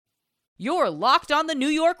You're Locked on the New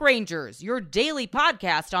York Rangers, your daily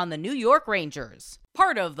podcast on the New York Rangers.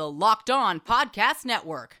 Part of the Locked On Podcast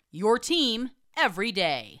Network, your team every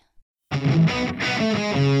day.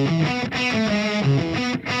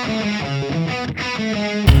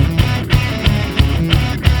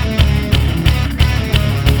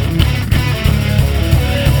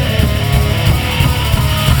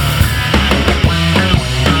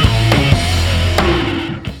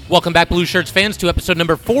 Welcome back, Blue Shirts fans, to episode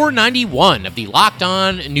number 491 of the Locked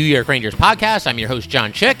On New York Rangers podcast. I'm your host,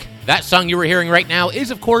 John Chick. That song you were hearing right now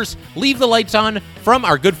is, of course, Leave the Lights On from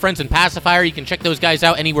our good friends in Pacifier. You can check those guys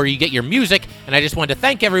out anywhere you get your music. And I just wanted to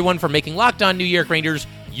thank everyone for making Locked On New York Rangers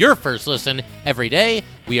your first listen every day.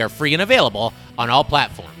 We are free and available on all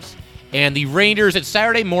platforms. And the Rangers, it's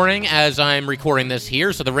Saturday morning as I'm recording this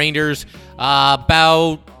here. So the Rangers,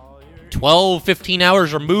 about 12, 15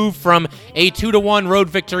 hours removed from a 2-1 road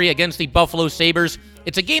victory against the Buffalo Sabres.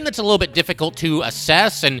 It's a game that's a little bit difficult to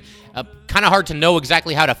assess and kind of hard to know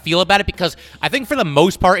exactly how to feel about it because I think for the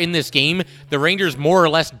most part in this game, the Rangers more or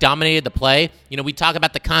less dominated the play. You know, we talk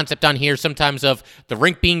about the concept on here sometimes of the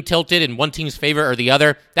rink being tilted in one team's favor or the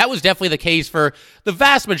other. That was definitely the case for the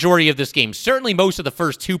vast majority of this game. Certainly most of the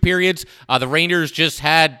first two periods, the Rangers just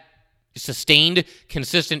had sustained,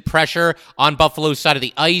 consistent pressure on Buffalo's side of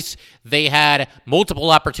the ice. They had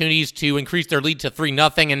multiple opportunities to increase their lead to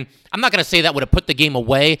 3-0, and I'm not going to say that would have put the game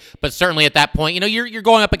away, but certainly at that point, you know, you're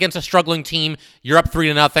going up against a struggling team. You're up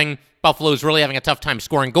 3-0. Buffalo's really having a tough time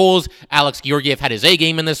scoring goals. Alex Georgiev had his A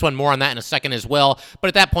game in this one. More on that in a second as well. But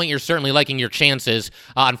at that point, you're certainly liking your chances.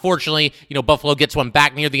 Unfortunately, you know, Buffalo gets one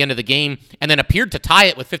back near the end of the game and then appeared to tie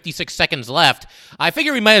it with 56 seconds left. I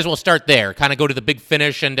figure we might as well start there, kind of go to the big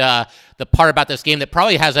finish and the part about this game that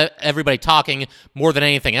probably has everybody talking more than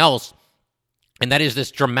anything else. And that is this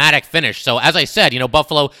dramatic finish. So as I said, you know,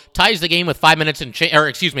 Buffalo ties the game with 5 minutes and change, or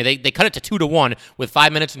excuse me, they cut it to 2-1 with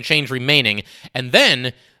 5 minutes and change remaining. And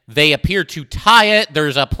then they appear to tie it.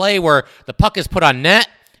 There's a play where the puck is put on net.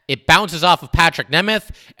 It bounces off of Patrick Nemeth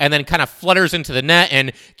and then kind of flutters into the net,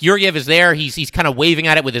 and Georgiev is there. He's kind of waving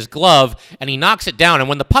at it with his glove, and he knocks it down. And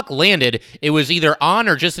when the puck landed, it was either on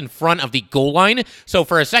or just in front of the goal line. So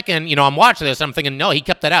for a second, you know, I'm watching this, and I'm thinking, no, he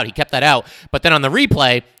kept that out. But then on the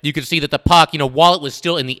replay, you could see that the puck, you know, while it was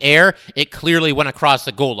still in the air, it clearly went across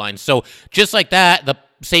the goal line. So just like that, the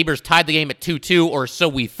Sabres tied the game at 2-2, or so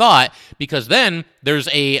we thought, because then there's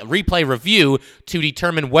a replay review to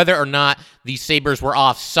determine whether or not the Sabres were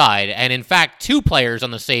offside. And in fact, two players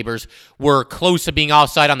on the Sabres were close to being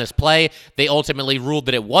offside on this play. They ultimately ruled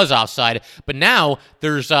that it was offside. But now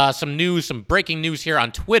there's some breaking news here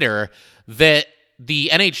on Twitter that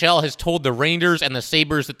the NHL has told the Rangers and the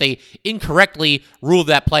Sabres that they incorrectly ruled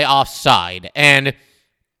that play offside. And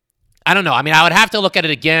I don't know. I mean, I would have to look at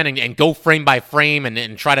it again and go frame by frame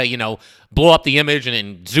and try to, you know, blow up the image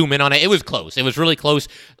and zoom in on it. It was close. It was really close.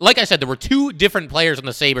 Like I said, there were two different players on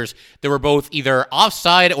the Sabres that were both either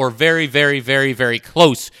offside or very, very, very, very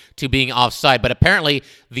close to being offside. But apparently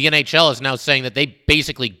the NHL is now saying that they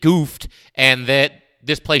basically goofed and that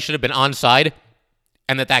this play should have been onside,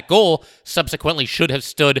 and that goal subsequently should have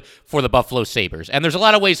stood for the Buffalo Sabres. And there's a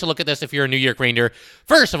lot of ways to look at this if you're a New York Ranger.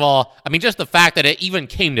 First of all, I mean, just the fact that it even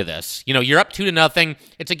came to this. You know, you're up 2-0.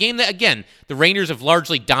 It's a game that, again, the Rangers have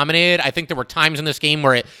largely dominated. I think there were times in this game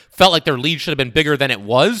where it felt like their lead should have been bigger than it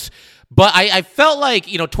was. But I felt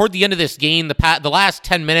like, you know, toward the end of this game, the last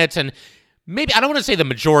 10 minutes, and maybe, I don't want to say the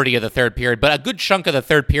majority of the third period, but a good chunk of the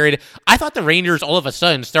third period, I thought the Rangers all of a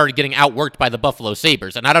sudden started getting outworked by the Buffalo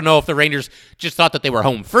Sabres. And I don't know if the Rangers just thought that they were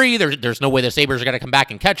home free. There's no way the Sabres are going to come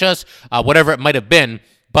back and catch us, whatever it might have been.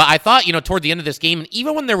 But I thought, you know, toward the end of this game, and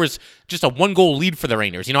even when there was just a one-goal lead for the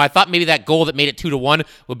Rangers, you know, I thought maybe that goal that made it 2-1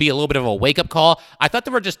 would be a little bit of a wake-up call. I thought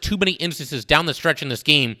there were just too many instances down the stretch in this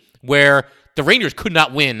game where the Rangers could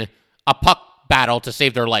not win a puck battle to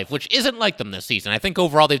save their life, which isn't like them this season. I think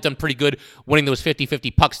overall they've done pretty good winning those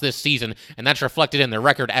 50-50 pucks this season, and that's reflected in their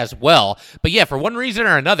record as well. But yeah, for one reason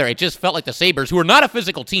or another, it just felt like the Sabres, who are not a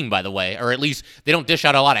physical team, by the way, or at least they don't dish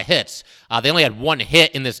out a lot of hits. They only had one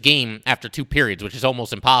hit in this game after two periods, which is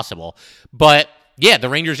almost impossible. But yeah, the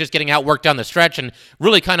Rangers just getting outworked down the stretch and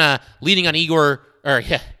really kind of leaning on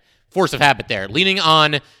force of habit there, leaning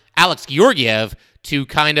on Alex Georgiev to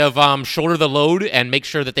kind of shoulder the load and make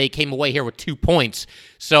sure that they came away here with 2 points.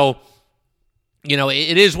 So, you know,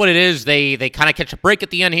 it is what it is. They kind of catch a break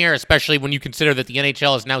at the end here, especially when you consider that the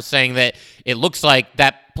NHL is now saying that it looks like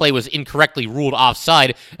that play was incorrectly ruled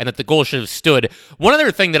offside and that the goal should have stood. One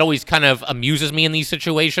other thing that always kind of amuses me in these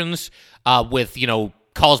situations with, you know,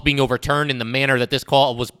 calls being overturned in the manner that this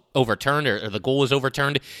call was overturned or the goal was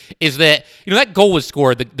overturned is that, that goal was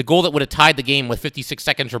scored, the goal that would have tied the game with 56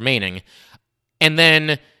 seconds remaining. And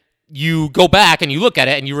then you go back and you look at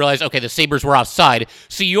it and you realize, okay, the Sabres were offside.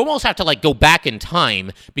 So you almost have to go back in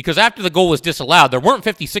time, because after the goal was disallowed, there weren't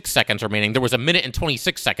 56 seconds remaining. There was 1minute and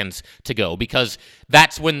 26 seconds to go, because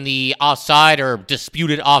that's when the offside or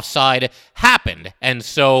disputed offside happened. And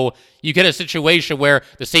so you get a situation where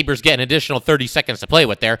the Sabres get an additional 30 seconds to play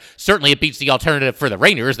with there. Certainly it beats the alternative for the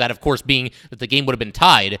Rangers, that of course being that the game would have been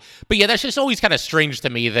tied. But yeah, that's just always kind of strange to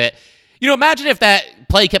me that, imagine if that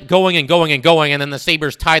play kept going and going and going, and then the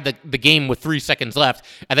Sabres tied the game with 3 seconds left,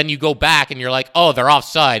 and then you go back and you're like, oh, they're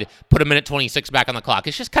offside, put 1minute 26 back on the clock.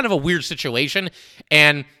 It's just kind of a weird situation,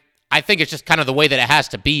 and I think it's just kind of the way that it has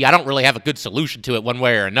to be. I don't really have a good solution to it one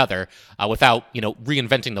way or another without,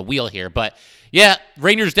 reinventing the wheel here. But, yeah,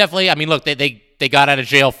 Rangers definitely, look, they got out of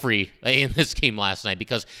jail free in this game last night,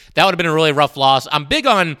 because that would have been a really rough loss. I'm big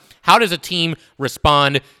on how does a team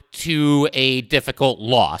respond to a difficult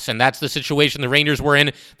loss, and that's the situation the Rangers were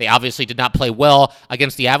in. They obviously did not play well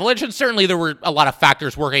against the Avalanche, and certainly there were a lot of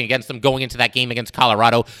factors working against them going into that game against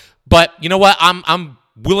Colorado. But you know what? I'm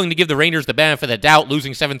willing to give the Rangers the benefit of the doubt,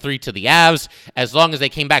 losing 7-3 to the Avs, as long as they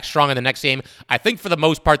came back strong in the next game. I think for the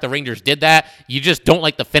most part, the Rangers did that. You just don't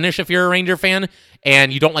like the finish if you're a Ranger fan,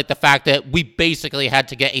 and you don't like the fact that we basically had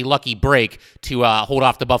to get a lucky break to hold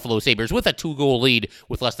off the Buffalo Sabres with a 2-goal lead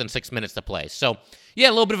with less than 6 minutes to play. So, yeah,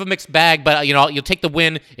 a little bit of a mixed bag, but, you'll take the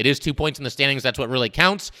win. It is 2 points in the standings. That's what really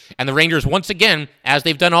counts. And the Rangers, once again, as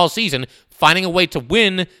they've done all season, finding a way to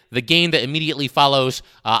win the game that immediately follows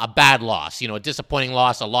a bad loss, a disappointing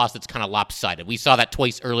loss, a loss that's kind of lopsided. We saw that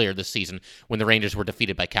twice earlier this season when the Rangers were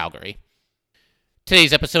defeated by Calgary.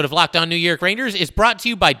 Today's episode of Locked On New York Rangers is brought to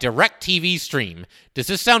you by DirecTV Stream. Does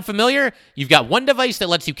this sound familiar? You've got one device that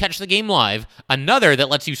lets you catch the game live, another that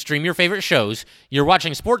lets you stream your favorite shows, you're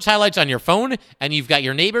watching sports highlights on your phone, and you've got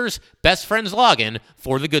your neighbor's best friend's login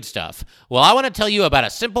for the good stuff. Well, I want to tell you about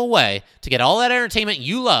a simple way to get all that entertainment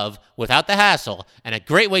you love without the hassle, and a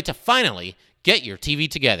great way to finally get your TV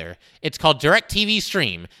together. It's called DirecTV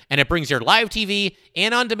Stream, and it brings your live TV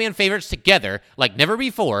and on-demand favorites together like never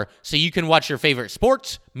before, so you can watch your favorite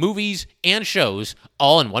sports, movies, and shows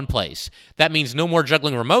all in one place. That means no more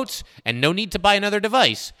juggling remotes and no need to buy another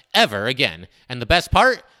device ever again. And the best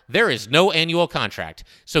part? There is no annual contract.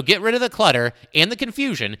 So get rid of the clutter and the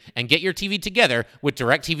confusion and get your TV together with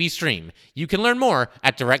DirecTV Stream. You can learn more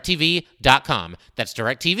at directtv.com. That's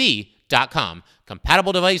directtv.com.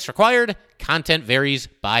 Compatible device required. Content varies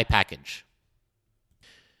by package.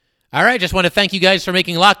 All right, just want to thank you guys for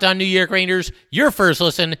making Locked On New York Rangers your first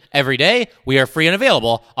listen every day. We are free and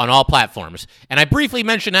available on all platforms. And I briefly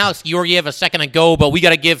mentioned Alex Georgiev a second ago, but we got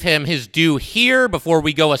to give him his due here before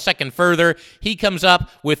we go a second further. He comes up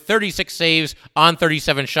with 36 saves on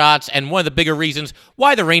 37 shots, and one of the bigger reasons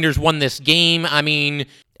why the Rangers won this game.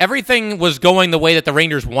 Everything was going the way that the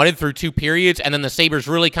Rangers wanted through 2 periods, and then the Sabres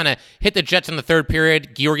really kind of hit the Jets in the 3rd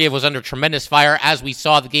period. Georgiev was under tremendous fire. As we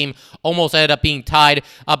saw, the game almost ended up being tied,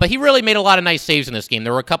 but he really made a lot of nice saves in this game.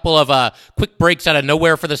 There were a couple of quick breaks out of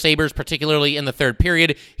nowhere for the Sabres, particularly in the 3rd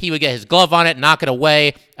period. He would get his glove on it, knock it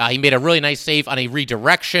away. He made a really nice save on a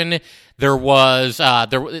redirection. There was,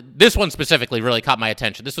 this one specifically really caught my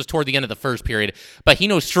attention. This was toward the end of the 1st period, but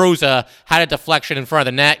Hino Stroza had a deflection in front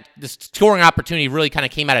of the net. The scoring opportunity really kind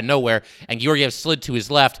of came out of nowhere, and Georgiev slid to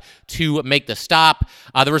his left to make the stop.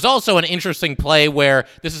 There was also an interesting play where,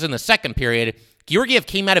 this is in the 2nd period, Georgiev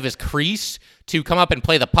came out of his crease to come up and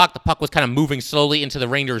play the puck. The puck was kind of moving slowly into the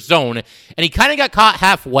Rangers zone, and he kind of got caught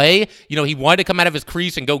halfway. He wanted to come out of his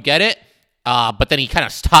crease and go get it, but then he kind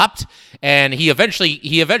of stopped, and he eventually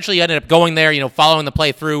ended up going there, following the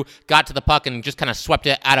play through, got to the puck, and just kind of swept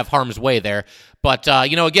it out of harm's way there. But,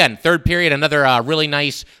 again, 3rd period, another really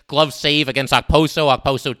nice glove save against Okposo.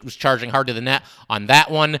 Okposo was charging hard to the net on that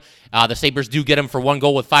one. The Sabres do get him for 1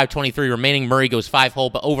 goal with 5:23 remaining. Murray goes 5-hole,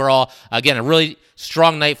 but overall, again, a really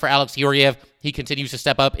strong night for Alex Georgiev. He continues to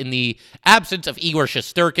step up in the absence of Igor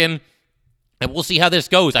Shesterkin. And we'll see how this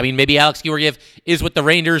goes. Maybe Alex Georgiev is with the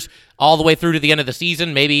Rangers all the way through to the end of the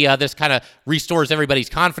season. Maybe this kind of restores everybody's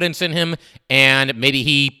confidence in him, and maybe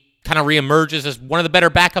he kind of reemerges as one of the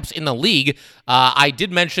better backups in the league. I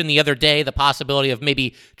did mention the other day the possibility of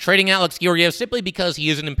maybe trading Alex Georgiev simply because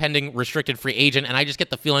he is an impending restricted free agent, and I just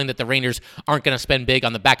get the feeling that the Rangers aren't going to spend big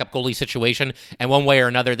on the backup goalie situation, and one way or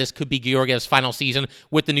another, this could be Georgiev's final season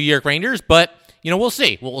with the New York Rangers, but we'll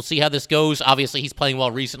see. We'll see how this goes. Obviously, he's playing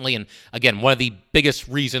well recently, and again, one of the biggest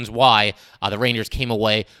reasons why the Rangers came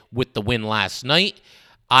away with the win last night.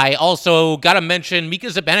 I also got to mention Mika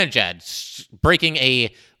Zibanejad breaking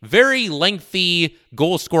a very lengthy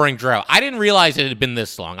goal-scoring drought. I didn't realize it had been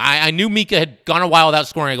this long. I knew Mika had gone a while without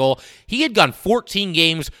scoring a goal. He had gone 14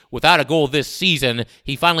 games without a goal this season.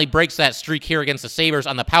 He finally breaks that streak here against the Sabres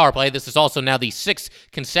on the power play. This is also now the 6th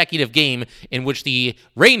consecutive game in which the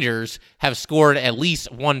Rangers have scored at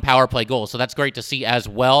least one power play goal, so that's great to see as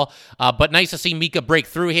well. But nice to see Mika break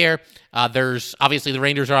through here. There's obviously the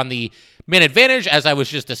Rangers are on the man advantage, as I was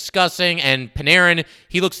just discussing, and Panarin,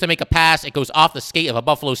 he looks to make a pass. It goes off the skate of a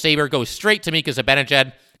Buffalo Sabre, goes straight to Mika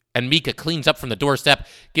Zibanejad, and Mika cleans up from the doorstep,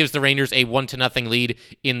 gives the Rangers a 1-0 lead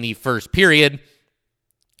in the first period.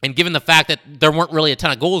 And given the fact that there weren't really a ton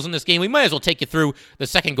of goals in this game, we might as well take you through the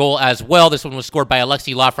second goal as well. This one was scored by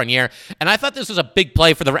Alexis Lafreniere, and I thought this was a big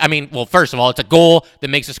play for first of all, it's a goal that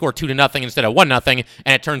makes the score 2-0 instead of 1-0,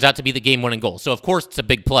 and it turns out to be the game-winning goal. So, of course, it's a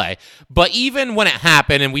big play. But even when it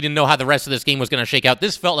happened and we didn't know how the rest of this game was going to shake out,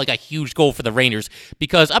 this felt like a huge goal for the Rangers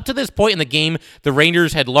because up to this point in the game, the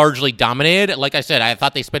Rangers had largely dominated. Like I said, I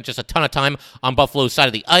thought they spent just a ton of time on Buffalo's side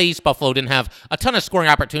of the ice. Buffalo didn't have a ton of scoring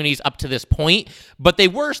opportunities up to this point, but they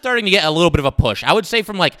were starting to get a little bit of a push. I would say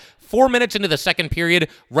from like 4 minutes into the second period,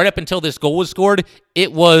 right up until this goal was scored,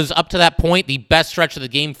 it was up to that point the best stretch of the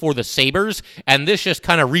game for the Sabres, and this just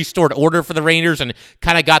kind of restored order for the Rangers and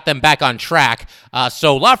kind of got them back on track.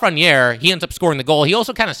 So Lafreniere, he ends up scoring the goal. He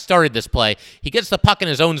also kind of started this play. He gets the puck in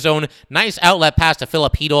his own zone, nice outlet pass to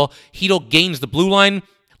Filip Chytil. Chytil gains the blue line,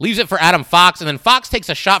 leaves it for Adam Fox, and then Fox takes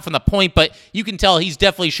a shot from the point, but you can tell he's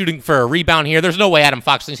definitely shooting for a rebound here. There's no way Adam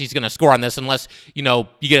Fox thinks he's going to score on this unless, you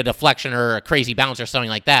get a deflection or a crazy bounce or something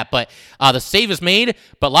like that. But the save is made,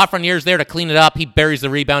 but Lafreniere's there to clean it up. He buries the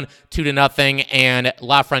rebound 2-0, and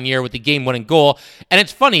Lafreniere with the game-winning goal. And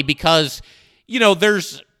it's funny because,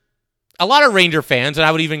 there's a lot of Ranger fans, and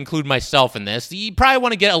I would even include myself in this, you probably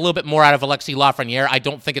want to get a little bit more out of Alexis Lafreniere. I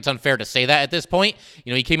don't think it's unfair to say that at this point.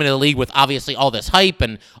 He came into the league with obviously all this hype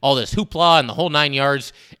and all this hoopla and the whole 9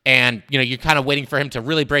 yards, and, you're kind of waiting for him to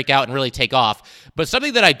really break out and really take off. But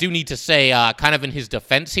something that I do need to say kind of in his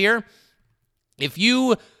defense here, if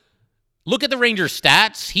you look at the Rangers'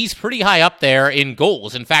 stats, he's pretty high up there in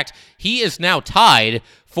goals. In fact, he is now tied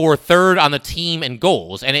for third on the team in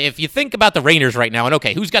goals. And if you think about the Rangers right now, and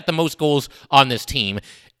okay, who's got the most goals on this team?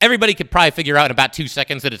 Everybody could probably figure out in about 2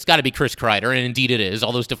 seconds that it's got to be Chris Kreider, and indeed it is.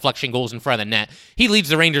 All those deflection goals in front of the net. He leads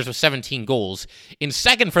the Rangers with 17 goals. In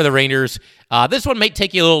second for the Rangers, this one might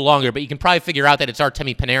take you a little longer, but you can probably figure out that it's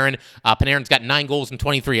Artemi Panarin. Panarin's got 9 goals and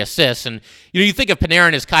 23 assists, and you think of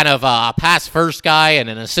Panarin as kind of a pass-first guy and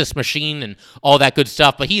an assist machine and all that good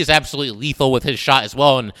stuff, but he is absolutely lethal with his shot as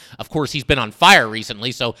well, and of course he's been on fire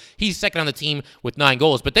recently, so he's second on the team with 9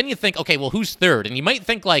 goals. But then you think, okay, well, who's third? And you might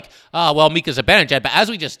think like, Mika Zibanejad, but as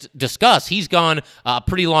we just discussed, he's gone a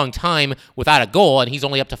pretty long time without a goal, and he's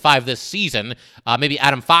only up to 5 this season. Maybe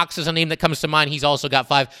Adam Fox is a name that comes to mind. He's also got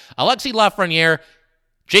 5. Alexis Lafreniere,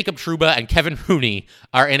 Jacob Trouba, and Kevin Rooney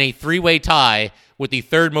are in a 3-way tie with the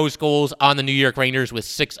third most goals on the New York Rangers with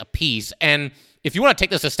 6 apiece. And if you want to take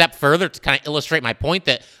this a step further to kind of illustrate my point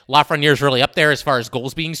that Lafreniere is really up there as far as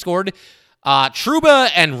goals being scored, Trouba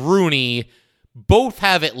and Rooney both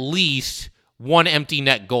have at least 1 empty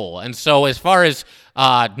net goal. And so as far as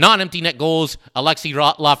non-empty net goals, Alexis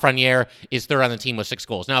Lafreniere is third on the team with 6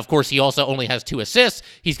 goals. Now, of course, he also only has 2 assists.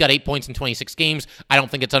 He's got 8 points in 26 games. I don't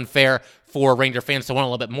think it's unfair for Ranger fans to want a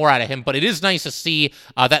little bit more out of him, but it is nice to see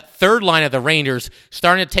that third line of the Rangers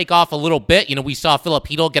starting to take off a little bit. We saw Filip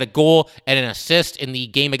Chytil get a goal and an assist in the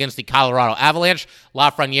game against the Colorado Avalanche.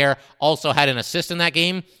 Lafreniere also had an assist in that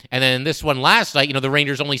game. And then this one last night, the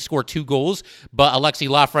Rangers only scored 2 goals, but Alexis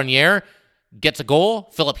Lafreniere gets a goal.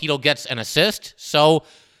 Filip Chytil gets an assist. So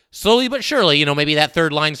slowly but surely, maybe that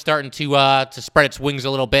third line's starting to spread its wings a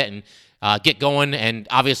little bit and get going. And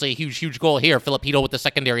obviously a huge goal here. Filip Chytil with the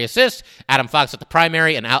secondary assist, Adam Fox at the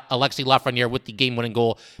primary, and Alexis Lafreniere with the game-winning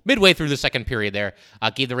goal midway through the second period there.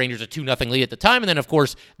 Gave the Rangers a 2-0 lead at the time, and then, of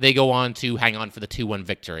course, they go on to hang on for the 2-1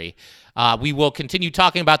 victory. We will continue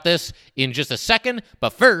talking about this in just a second, but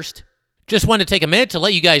first, just wanted to take a minute to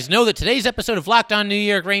let you guys know that today's episode of Locked On New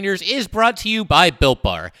York Rangers is brought to you by Built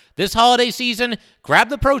Bar. This holiday season, grab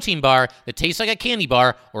the protein bar that tastes like a candy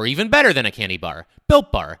bar or even better than a candy bar.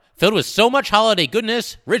 Built Bar, filled with so much holiday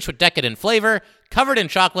goodness, rich with decadent flavor, covered in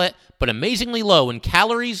chocolate, but amazingly low in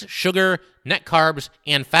calories, sugar, net carbs,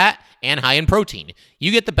 and fat, and high in protein.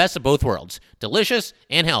 You get the best of both worlds, delicious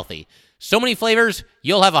and healthy. So many flavors,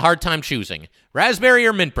 you'll have a hard time choosing. Raspberry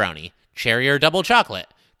or mint brownie, cherry or double chocolate,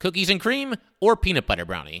 cookies and cream, or peanut butter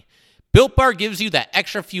brownie. Built Bar gives you that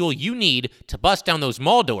extra fuel you need to bust down those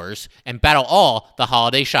mall doors and battle all the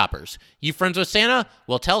holiday shoppers. You friends with Santa?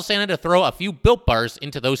 Well, tell Santa to throw a few Built Bars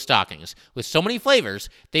into those stockings. With so many flavors,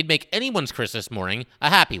 they'd make anyone's Christmas morning a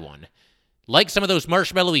happy one. Like some of those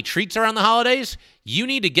marshmallowy treats around the holidays? You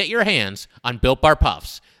need to get your hands on Built Bar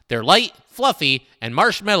Puffs. They're light, fluffy, and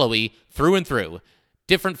marshmallowy through and through.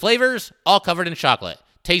 Different flavors, all covered in chocolate.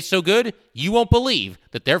 Taste so good, you won't believe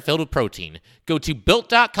that they're filled with protein. Go to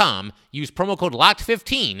Built.com, use promo code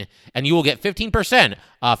LOCKED15, and you will get 15%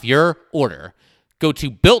 off your order. Go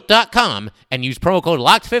to Built.com and use promo code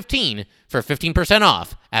LOCKED15 for 15%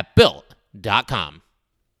 off at Built.com.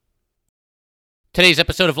 Today's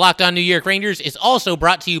episode of Locked On New York Rangers is also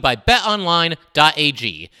brought to you by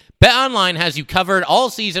BetOnline.ag. BetOnline has you covered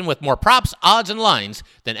all season with more props, odds, and lines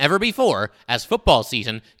than ever before as football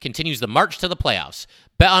season continues the march to the playoffs.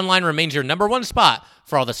 BetOnline remains your number one spot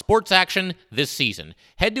for all the sports action this season.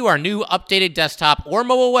 Head to our new updated desktop or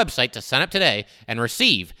mobile website to sign up today and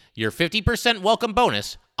receive your 50% welcome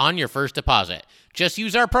bonus on your first deposit. Just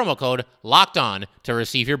use our promo code LOCKEDON to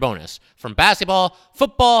receive your bonus. From basketball,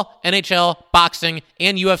 football, NHL, boxing,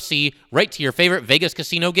 and UFC, right to your favorite Vegas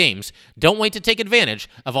casino games. Don't wait to take advantage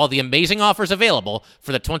of all the amazing offers available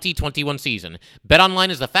for the 2021 season. BetOnline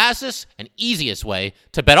is the fastest and easiest way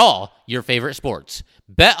to bet all your favorite sports.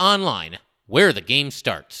 BetOnline, where the game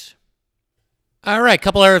starts. All right, a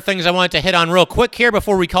couple other things I wanted to hit on real quick here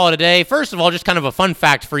before we call it a day. First of all, just kind of a fun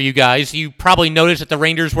fact for you guys. You probably noticed that the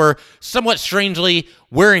Rangers were somewhat strangely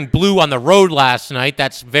wearing blue on the road last night.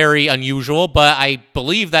 That's very unusual, but I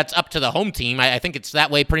believe that's up to the home team. I think it's that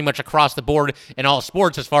way pretty much across the board in all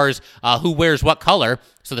sports as far as who wears what color.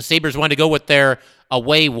 So the Sabres wanted to go with their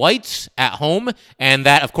away whites at home, and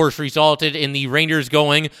that, of course, resulted in the Rangers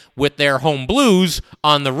going with their home blues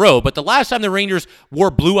on the road. But the last time the Rangers wore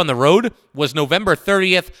blue on the road was November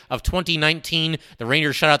 30th of 2019. The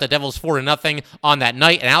Rangers shut out the Devils 4-0 on that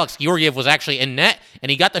night, and Alex Georgiev was actually in net, and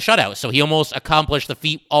he got the shutout. So he almost accomplished the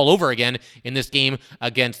feat all over again in this game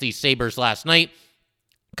against the Sabres last night.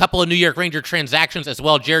 A couple of New York Ranger transactions as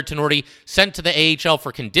well. Jared Tenorti sent to the AHL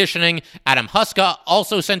for conditioning. Adam Huska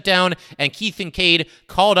also sent down. And Keith Kincaid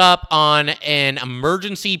called up on an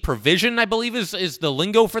emergency provision, I believe is the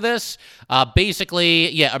lingo for this.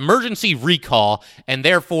 Emergency recall. And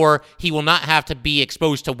therefore, he will not have to be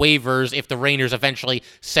exposed to waivers if the Rangers eventually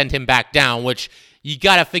send him back down, which you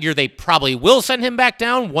got to figure they probably will send him back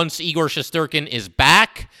down once Igor Shesterkin is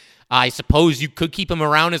back. I suppose you could keep him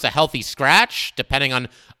around as a healthy scratch, depending on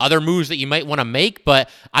other moves that you might want to make, but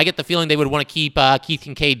I get the feeling they would want to keep Keith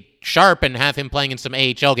Kincaid sharp and have him playing in some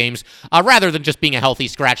AHL games, rather than just being a healthy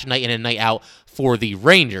scratch night in and night out for the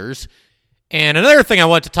Rangers. And another thing I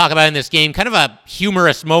want to talk about in this game, kind of a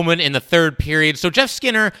humorous moment in the third period. So Jeff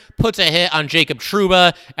Skinner puts a hit on Jacob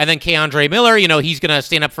Trouba, and then K'Andre Miller, he's going to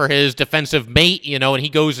stand up for his defensive mate, and he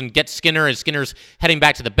goes and gets Skinner as Skinner's heading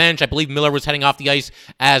back to the bench. I believe Miller was heading off the ice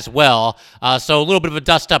as well. So a little bit of a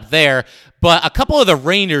dust up there. But a couple of the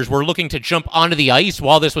Rangers were looking to jump onto the ice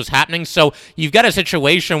while this was happening. So you've got a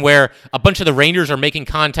situation where a bunch of the Rangers are making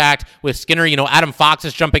contact with Skinner. Adam Fox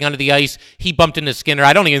is jumping onto the ice. He bumped into Skinner.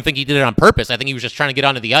 I don't even think he did it on purpose. I think he was just trying to get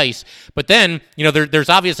onto the ice. But then, there's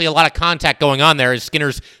obviously a lot of contact going on there as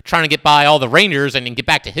Skinner's trying to get by all the Rangers and get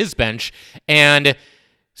back to his bench. And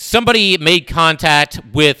somebody made contact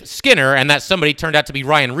with Skinner, and that somebody turned out to be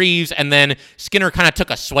Ryan Reeves. And then Skinner kind of took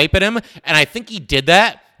a swipe at him. And I think he did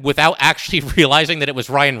that without actually realizing that it was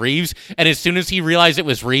Ryan Reeves. And as soon as he realized it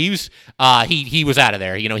was Reeves, he was out of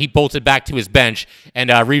there. He bolted back to his bench, and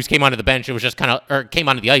Reeves came onto the bench. It was just came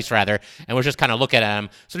onto the ice rather, and was just kind of looking at him.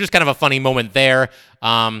 So just kind of a funny moment there.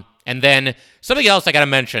 And then something else I got to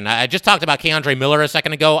mention. I just talked about K'Andre Miller a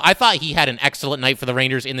second ago. I thought he had an excellent night for the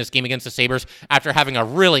Rangers in this game against the Sabres after having a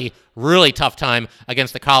really, really tough time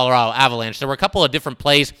against the Colorado Avalanche. There were a couple of different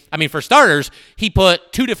plays. For starters, he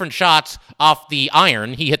put two different shots off the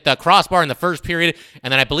iron. He hit the crossbar in the first period,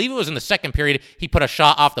 and then I believe it was in the second period, he put a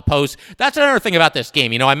shot off the post. That's another thing about this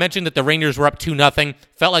game. I mentioned that the Rangers were up 2-0.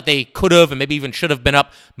 Felt like they could have and maybe even should have been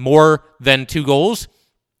up more than 2 goals.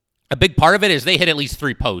 A big part of it is they hit at least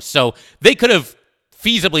 3 posts. So they could have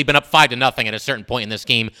feasibly been up 5-0 at a certain point in this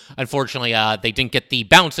game. Unfortunately, they didn't get the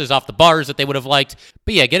bounces off the bars that they would have liked.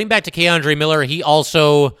 But yeah, getting back to K'Andre Miller, he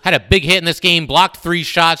also had a big hit in this game, blocked 3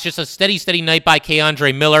 shots, just a steady night by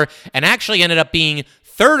K'Andre Miller, and actually ended up being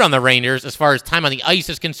third on the Rangers as far as time on the ice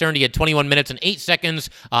is concerned. He had 21 minutes and 8 seconds.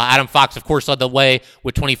 Adam Fox, of course, led the way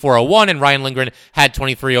with 24:01, and Ryan Lindgren had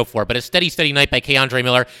 23:04. But a steady night by K'Andre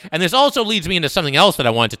Miller. And this also leads me into something else that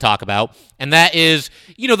I wanted to talk about, and that is,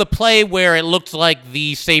 the play where it looked like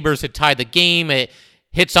the Sabres had tied the game.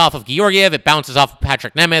 hits off of Georgiev, it bounces off of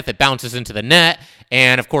Patrick Nemeth, it bounces into the net,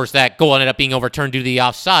 and of course that goal ended up being overturned due to the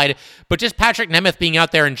offside. But just Patrick Nemeth being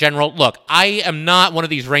out there in general, look, I am not one of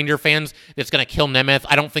these Ranger fans that's going to kill Nemeth.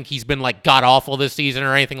 I don't think he's been like god-awful this season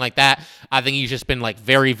or anything like that. I think he's just been like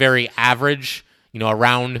very, very average,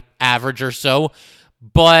 around average or so.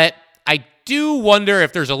 But I do wonder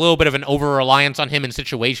if there's a little bit of an over-reliance on him in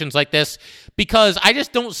situations like this, because I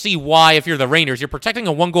just don't see why, if you're the Rangers, you're protecting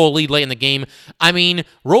a one-goal lead late in the game. I mean,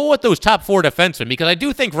 roll with those top 4 defensemen, because I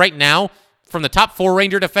do think right now, from the top 4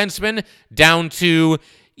 Ranger defensemen down to,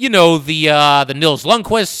 the Nils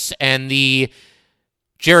Lundqvists and the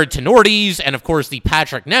Jared Tenordis and, of course, the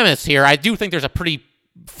Patrick Nemeth here, I do think there's a pretty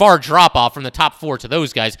far drop-off from the top 4 to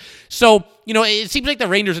those guys. So, it seems like the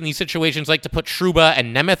Rangers in these situations like to put Trouba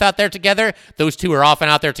and Nemeth out there together. Those two are often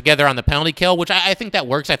out there together on the penalty kill, which I think that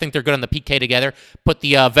works. I think they're good on the PK together. Put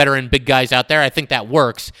the veteran big guys out there. I think that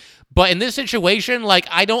works. But in this situation,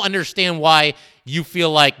 I don't understand why you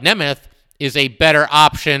feel like Nemeth is a better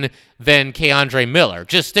option than K'Andre Miller.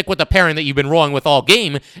 Just stick with the pairing that you've been rolling with all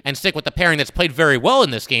game and stick with the pairing that's played very well in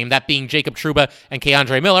this game, that being Jacob Trouba and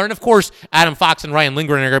K'Andre Miller. And of course, Adam Fox and Ryan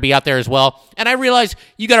Lindgren are going to be out there as well. And I realize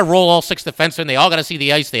you got to roll all 6 defensemen. They all got to see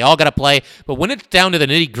the ice. They all got to play. But when it's down to the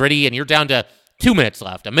nitty-gritty and you're down to 2 minutes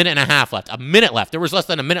left, a minute and a half left, a minute left. There was less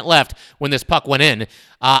than a minute left when this puck went in.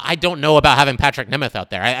 I don't know about having Patrick Nemeth out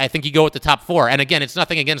there. I think you go with the top 4. And again, it's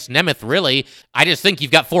nothing against Nemeth, really. I just think you've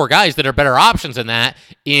got 4 guys that are better options than that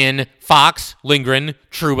in Fox, Lindgren,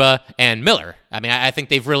 Trouba, and Miller. I mean, I think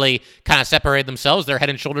they've really kind of separated themselves. They're head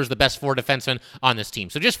and shoulders the best 4 defensemen on this team.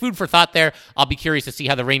 So just food for thought there. I'll be curious to see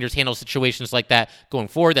how the Rangers handle situations like that going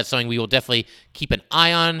forward. That's something we will definitely keep an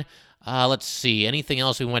eye on. Let's see. Anything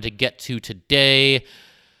else we want to get to today?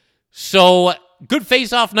 So, good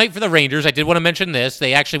face-off night for the Rangers. I did want to mention this.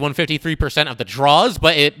 They actually won 53% of the draws,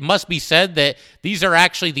 but it must be said that these are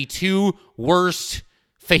actually the 2 worst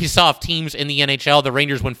face-off teams in the NHL. The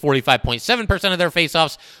Rangers win 45.7% of their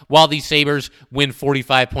face-offs, while the Sabres win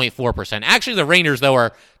 45.4%. Actually, the Rangers, though,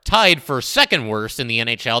 are tied for second worst in the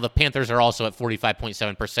NHL. The Panthers are also at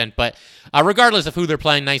 45.7%, but regardless of who they're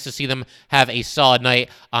playing, nice to see them have a solid night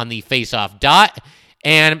on the face-off dot.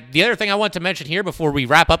 And the other thing I want to mention here before we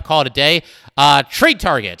wrap up, call it a day, trade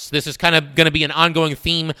targets. This is kind of going to be an ongoing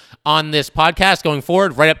theme on this podcast going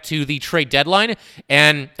forward, right up to the trade deadline.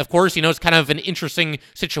 And, of course, it's kind of an interesting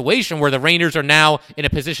situation where the Rangers are now in a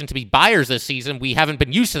position to be buyers this season. We haven't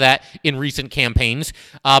been used to that in recent campaigns.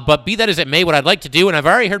 But be that as it may, what I'd like to do, and I've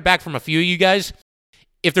already heard back from a few of you guys,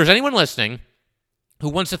 if there's anyone listening who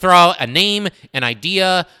wants to throw out a name, an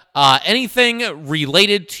idea, anything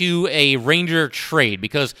related to a Ranger trade,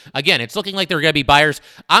 because, again, it's looking like they're going to be buyers.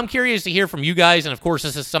 I'm curious to hear from you guys, and, of course,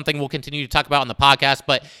 this is something we'll continue to talk about on the podcast,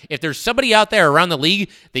 but if there's somebody out there around the league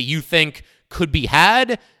that you think could be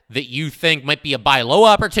had, that you think might be a buy low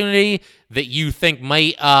opportunity, that you think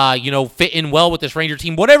might, fit in well with this Ranger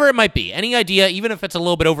team, whatever it might be, any idea, even if it's a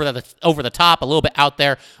little bit over the top, a little bit out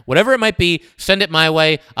there, whatever it might be, send it my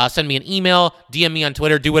way. Send me an email, DM me on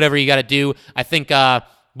Twitter, do whatever you got to do. I think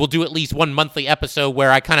we'll do at least one monthly episode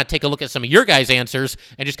where I kind of take a look at some of your guys' answers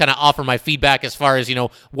and just kind of offer my feedback as far as,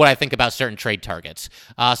 what I think about certain trade targets.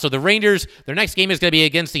 So the Rangers, their next game is going to be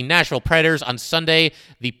against the Nashville Predators on Sunday.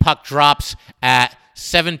 The puck drops at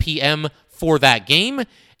 7 p.m. for that game.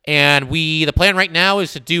 And the plan right now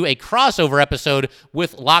is to do a crossover episode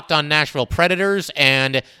with Locked On Nashville Predators,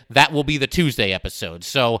 and that will be the Tuesday episode.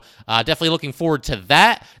 So definitely looking forward to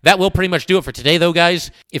that. That will pretty much do it for today, though, guys.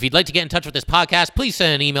 If you'd like to get in touch with this podcast, please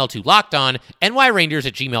send an email to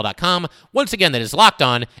lockedonnyrangers@gmail.com. Once again, that is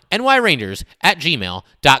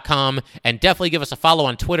lockedonnyrangers@gmail.com. And definitely give us a follow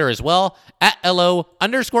on Twitter as well,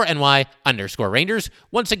 @LO_NY_Rangers.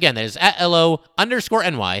 Once again, that is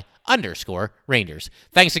 @LO_NY_Rangers.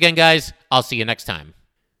 Thanks again, guys. I'll see you next time.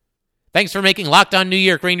 Thanks for making Locked On New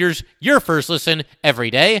York Rangers your first listen every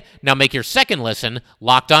day. Now make your second listen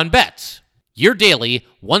Locked On Bets, your daily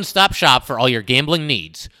one-stop shop for all your gambling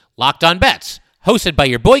needs. Locked On Bets, hosted by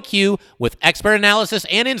your boy Q, with expert analysis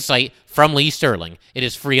and insight from Lee Sterling. It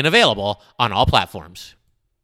is free and available on all platforms.